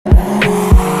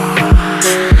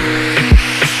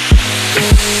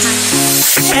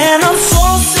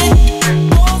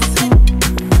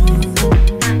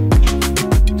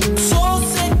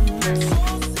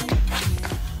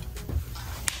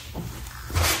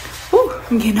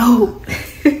I'm getting old.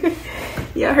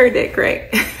 Y'all heard that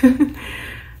correct.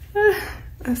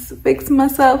 I fixed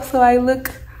myself so I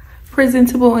look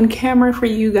presentable on camera for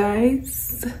you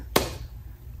guys.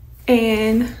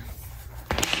 And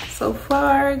so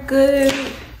far, good.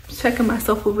 Checking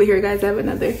myself over here, guys. I have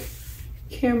another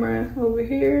camera over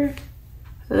here.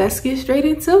 Let's get straight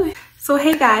into it. So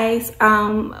hey guys,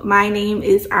 my name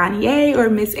is Anya, or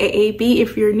Ms.AAB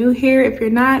if you're new here. If you're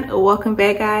not, welcome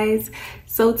back guys.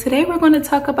 So today we're going to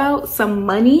talk about some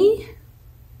money.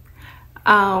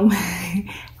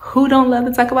 Who don't love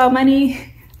to talk about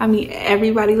money? I mean,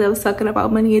 everybody loves talking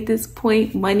about money at this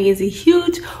point. Money is a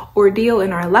huge ordeal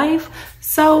in our life.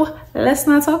 So let's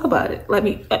not talk about it.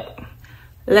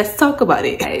 Let's talk about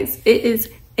it, guys. It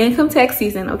is income tax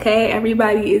season, okay?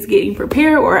 Everybody is getting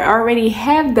prepared or already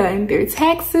have done their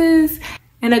taxes.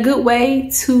 And a good way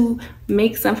to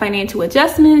make some financial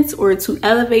adjustments or to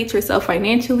elevate yourself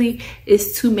financially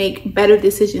is to make better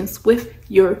decisions with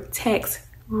your tax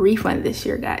refund this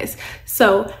year, guys.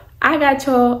 So I got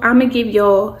y'all. I'm gonna give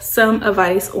y'all some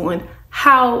advice on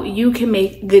how you can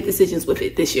make good decisions with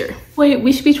it this year.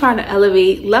 We should be trying to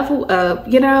elevate, level up,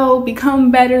 you know,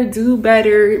 become better, do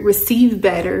better, receive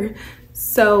better.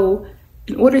 So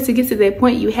in order to get to that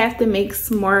point, you have to make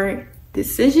smart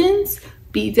decisions,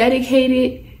 be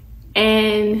dedicated,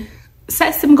 and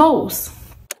set some goals.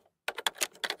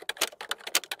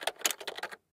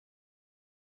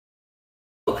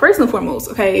 First and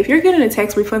foremost, okay, if you're getting a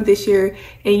tax refund this year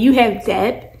and you have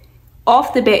debt,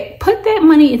 off the bat, put that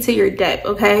money into your debt,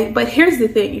 okay? But here's the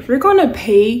thing, if you're gonna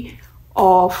pay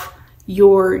off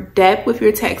your debt with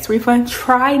your tax refund,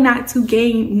 try not to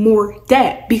gain more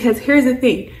debt, because here's the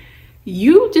thing,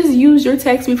 you just use your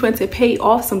tax refund to pay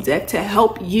off some debt to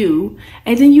help you,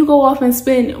 and then you go off and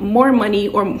spend more money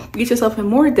or get yourself in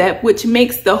more debt, which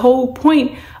makes the whole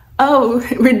point of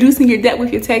reducing your debt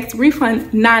with your tax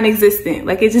refund non-existent.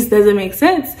 Like, it just doesn't make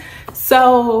sense.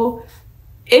 So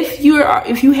if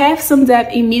you have some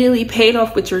debt, immediately paid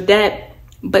off with your debt,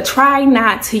 but try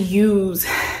not to use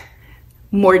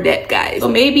more debt, guys. So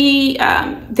maybe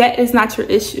debt is not your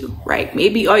issue, right?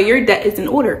 Maybe all your debt is in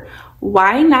order.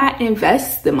 Why not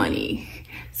invest the money?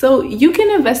 So you can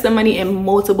invest the money in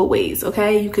multiple ways,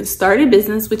 okay? You can start a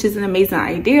business, which is an amazing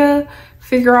idea.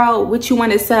 Figure out what you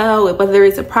want to sell, whether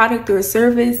it's a product or a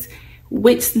service,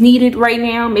 what's needed right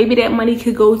now. Maybe that money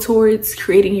could go towards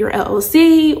creating your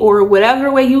LLC or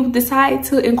whatever way you decide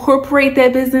to incorporate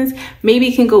that business. Maybe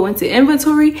it can go into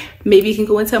inventory. Maybe it can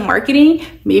go into marketing.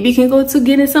 Maybe it can go to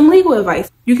getting some legal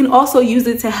advice. You can also use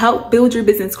it to help build your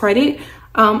business credit.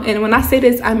 And when I say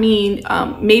this, I mean,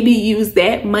 maybe use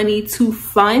that money to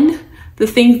fund the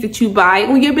things that you buy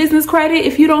on your business credit.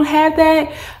 If you don't have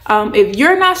that, if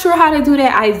you're not sure how to do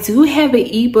that, I do have an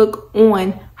ebook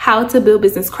on how to build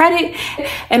business credit.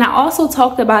 And I also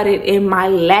talked about it in my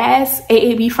last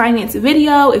AAB finance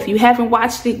video. If you haven't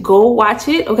watched it, go watch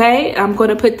it, okay? I'm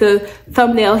gonna put the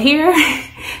thumbnail here.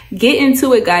 Get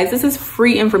into it, guys. This is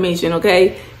free information,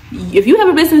 okay? If you have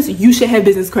a business, you should have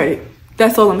business credit.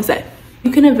 That's all I'm gonna say. You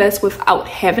can invest without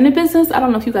having a business. I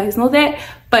don't know if you guys know that,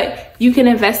 but you can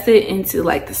invest it into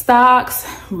like the stocks,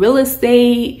 real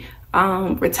estate,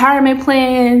 retirement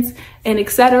plans, and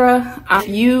etc. If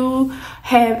you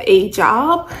have a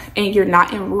job and you're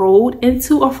not enrolled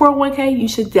into a 401k, you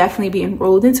should definitely be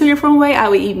enrolled into your 401k. I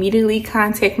would immediately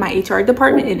contact my HR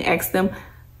department and ask them,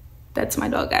 that's my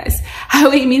dog, guys. I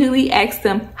would immediately ask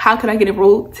them, how can I get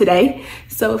enrolled today?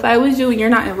 So if I was you and you're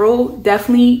not enrolled,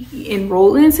 definitely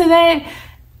enroll into that.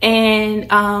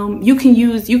 And you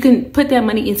can put that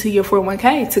money into your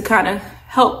 401k to kind of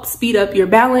help speed up your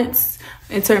balance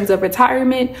in terms of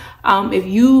retirement. If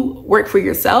you work for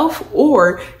yourself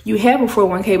or you have a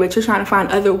 401k, but you're trying to find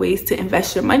other ways to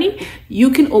invest your money,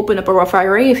 you can open up a Roth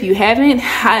IRA. If you haven't,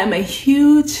 I am a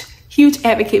huge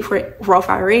advocate for Roth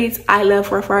IRAs. I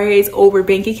love Roth IRAs over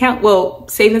bank account, well,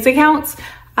 savings accounts.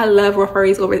 I love Roth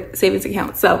IRAs over savings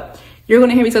accounts. So you're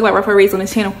gonna hear me talk about Roth IRAs on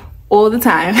this channel all the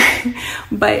time.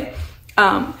 But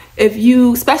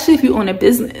especially if you own a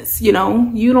business, you know,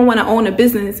 you don't want to own a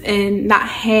business and not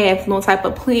have no type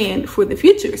of plan for the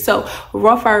future. So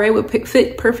Roth IRA would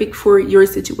fit perfect for your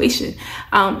situation.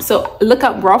 So look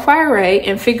up Roth IRA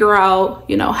and figure out,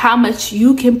 you know, how much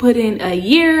you can put in a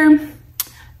year,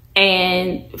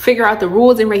 and figure out the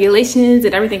rules and regulations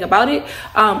and everything about it.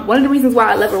 One of the reasons why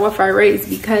I love a Roth IRA is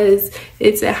because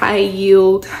it's a high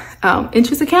yield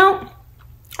interest account.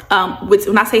 Which,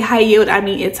 when I say high yield, I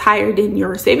mean it's higher than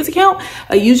your savings account.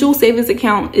 A usual savings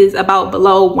account is about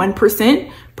below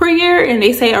 1% per year, and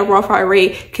they say a Roth IRA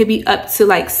could be up to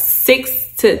like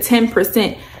 6 to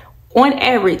 10% on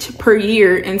average per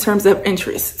year in terms of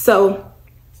interest. So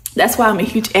That's why I'm a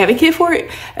huge advocate for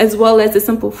it, as well as the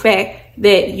simple fact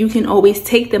that you can always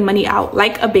take the money out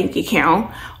like a bank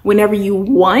account whenever you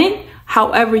want.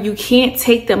 However, you can't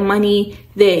take the money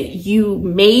that you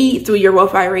made through your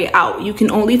Roth IRA out. You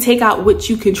can only take out what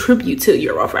you contribute to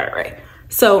your Roth IRA.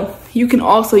 So you can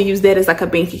also use that as like a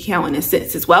bank account in a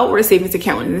sense as well, or a savings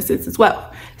account in a sense as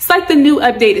well. It's like the new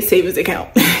updated savings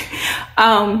account.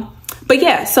 But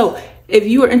yeah, so if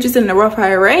you are interested in a Roth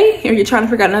IRA or you're trying to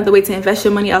figure out another way to invest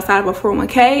your money outside of a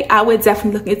 401k, I would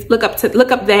definitely look up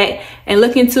that and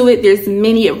look into it. There's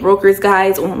many brokers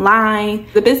guides online.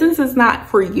 The business is not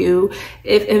for you.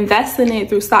 If investing it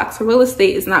through stocks or real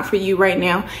estate is not for you right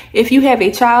now, if you have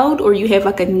a child or you have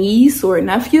like a niece or a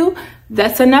nephew,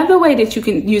 that's another way that you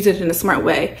can use it in a smart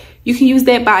way. You can use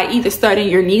that by either starting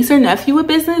your niece or nephew a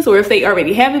business, or if they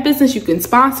already have a business, you can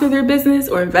sponsor their business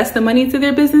or invest the money into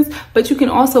their business. But you can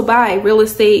also buy real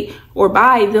estate or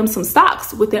buy them some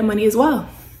stocks with that money as well.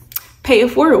 Pay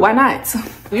it forward, why not?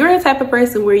 If you're the type of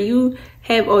person where you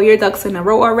have all your ducks in a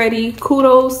row already,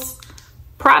 kudos,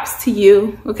 props to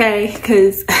you, okay?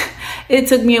 Because it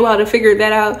took me a while to figure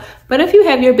that out. But if you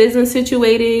have your business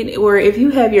situated, or if you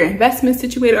have your investment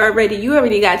situated already, you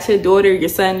already got your daughter, your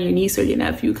son, your niece, or your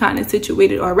nephew kind of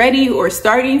situated already, or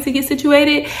starting to get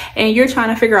situated, and you're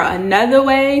trying to figure out another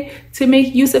way to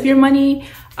make use of your money.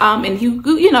 And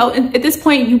you know, at this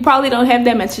point, you probably don't have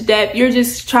that much debt. You're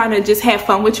just trying to just have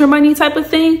fun with your money type of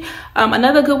thing.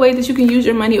 Another good way that you can use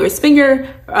your money or spend your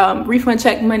refund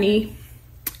check money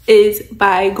is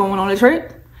by going on a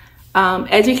trip.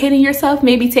 Educating yourself,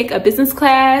 maybe take a business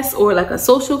class or like a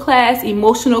social class,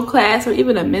 emotional class, or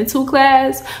even a mental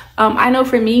class. I know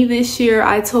for me this year,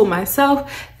 I told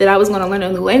myself that I was going to learn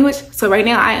a new language. So right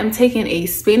now I am taking a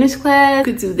Spanish class.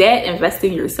 You could do that, invest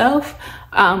in yourself.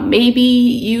 Maybe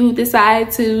you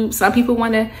decide to, some people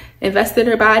want to invest in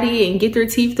their body and get their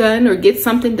teeth done or get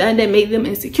something done that made them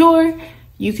insecure.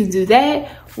 You can do that.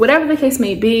 Whatever the case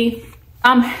may be.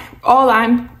 All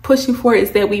I'm pushing for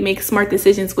is that we make smart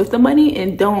decisions with the money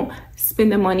and don't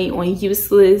spend the money on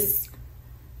useless,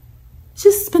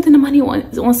 just spending the money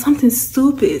on something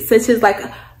stupid, such as like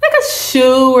a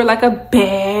shoe or like a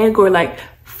bag or like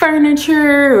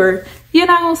furniture or, you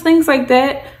know, things like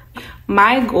that.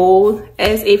 My goal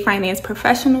as a finance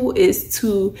professional is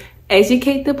to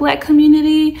educate the Black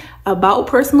community about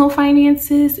personal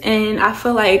finances. And I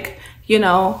feel like, you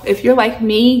know, if you're like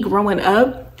me growing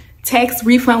up, tax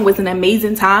refund was an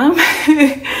amazing time.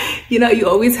 You know, you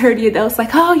always heard the adults like,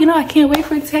 oh, you know, I can't wait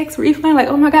for a tax refund. Like,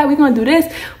 oh my God, we're going to do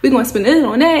this. We're going to spend this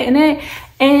on that and that.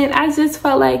 And I just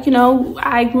felt like, you know,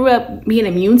 I grew up being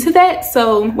immune to that.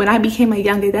 So when I became a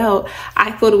young adult,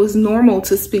 I thought it was normal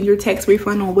to spend your tax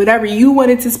refund on whatever you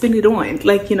wanted to spend it on.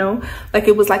 Like, you know, like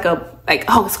it was like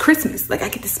oh, it's Christmas. Like I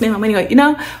get to spend my money on, you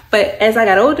know. But as I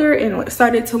got older and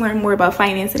started to learn more about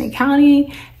finance and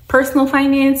accounting, personal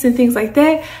finance and things like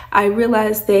that, I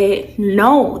realized that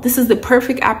no, this is the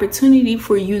perfect opportunity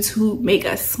for you to make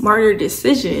a smarter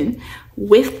decision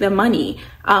with the money,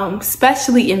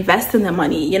 especially investing the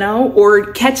money, you know,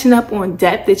 or catching up on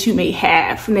debt that you may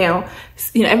have. Now,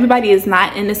 you know, everybody is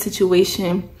not in a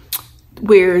situation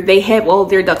where they have all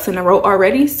their ducks in a row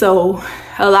already. So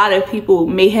a lot of people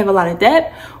may have a lot of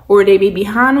debt or they may be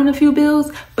behind on a few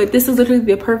bills, but this is literally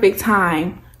the perfect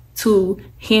time to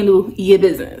handle your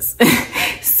business.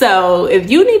 So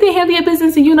if you need to handle your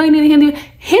business and you know you need to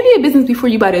handle your business before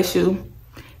you buy that shoe.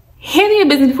 Handle your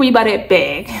business before you buy that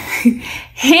bag.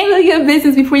 Handle your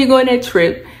business before you go on that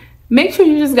trip. Make sure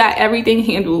you just got everything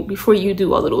handled before you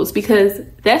do all of those, because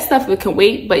that stuff can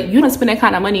wait, but you don't spend that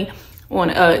kind of money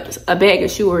on a bag, a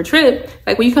shoe, or a trip.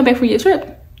 Like when you come back from your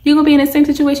trip, you're gonna be in the same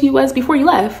situation you was before you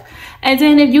left. And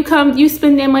then if you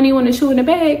spend that money on the shoe and the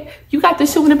bag, you got the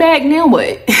shoe and the bag, now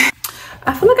what?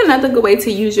 I feel like another good way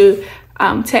to use your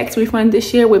tax refund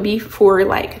this year would be for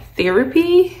like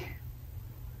therapy.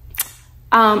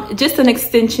 Just an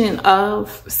extension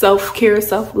of self-care,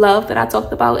 self-love that I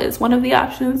talked about is one of the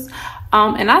options.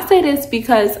 And I say this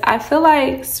because I feel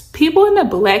like people in the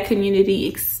Black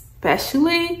community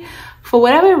especially, for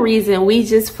whatever reason, we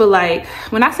just feel like,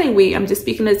 when I say we, I'm just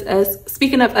speaking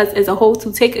of us as a whole,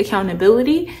 to take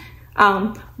accountability.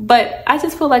 But I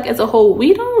just feel like as a whole,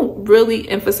 we don't really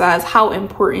emphasize how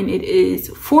important it is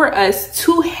for us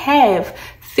to have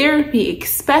therapy,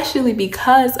 especially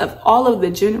because of all of the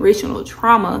generational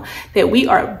trauma that we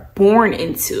are born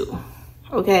into,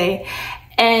 okay?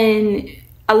 And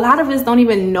a lot of us don't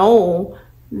even know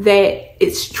that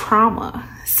it's trauma.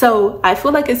 So I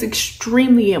feel like it's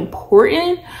extremely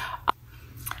important.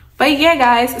 But yeah,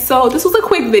 guys, so this was a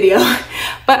quick video,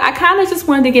 but I kind of just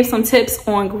wanted to give some tips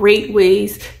on great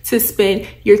ways to spend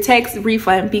your tax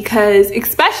refund, because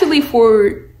especially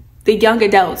for the young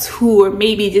adults who are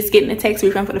maybe just getting a tax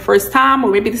refund for the first time,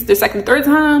 or maybe this is their second, third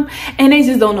time, and they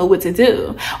just don't know what to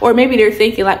do. Or maybe they're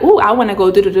thinking like, oh, I want to go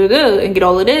do and get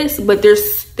all of this, but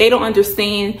they don't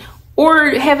understand or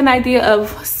have an idea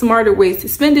of smarter ways to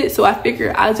spend it. So I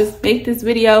figured I'll just make this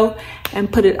video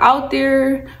and put it out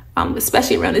there,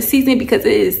 especially around the season, because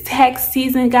it is tax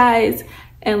season, guys,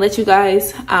 and let you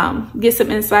guys get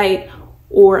some insight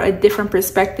or a different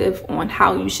perspective on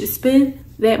how you should spend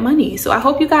that money. So I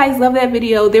hope you guys love that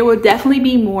video. There will definitely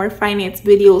be more finance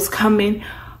videos coming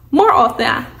more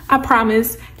often, I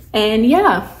promise. And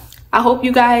yeah, I hope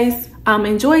you guys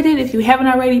enjoyed it. If you haven't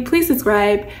already, please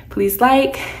subscribe, please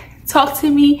like, talk to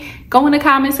me, go in the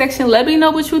comment section, let me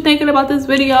know what you're thinking about this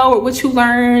video or what you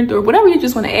learned or whatever you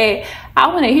just want to add. I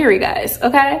want to hear it, guys.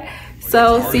 Okay,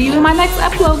 so see you in my next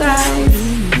upload,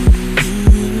 guys.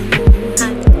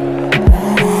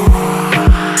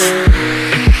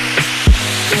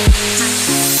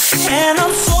 And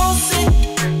I'm so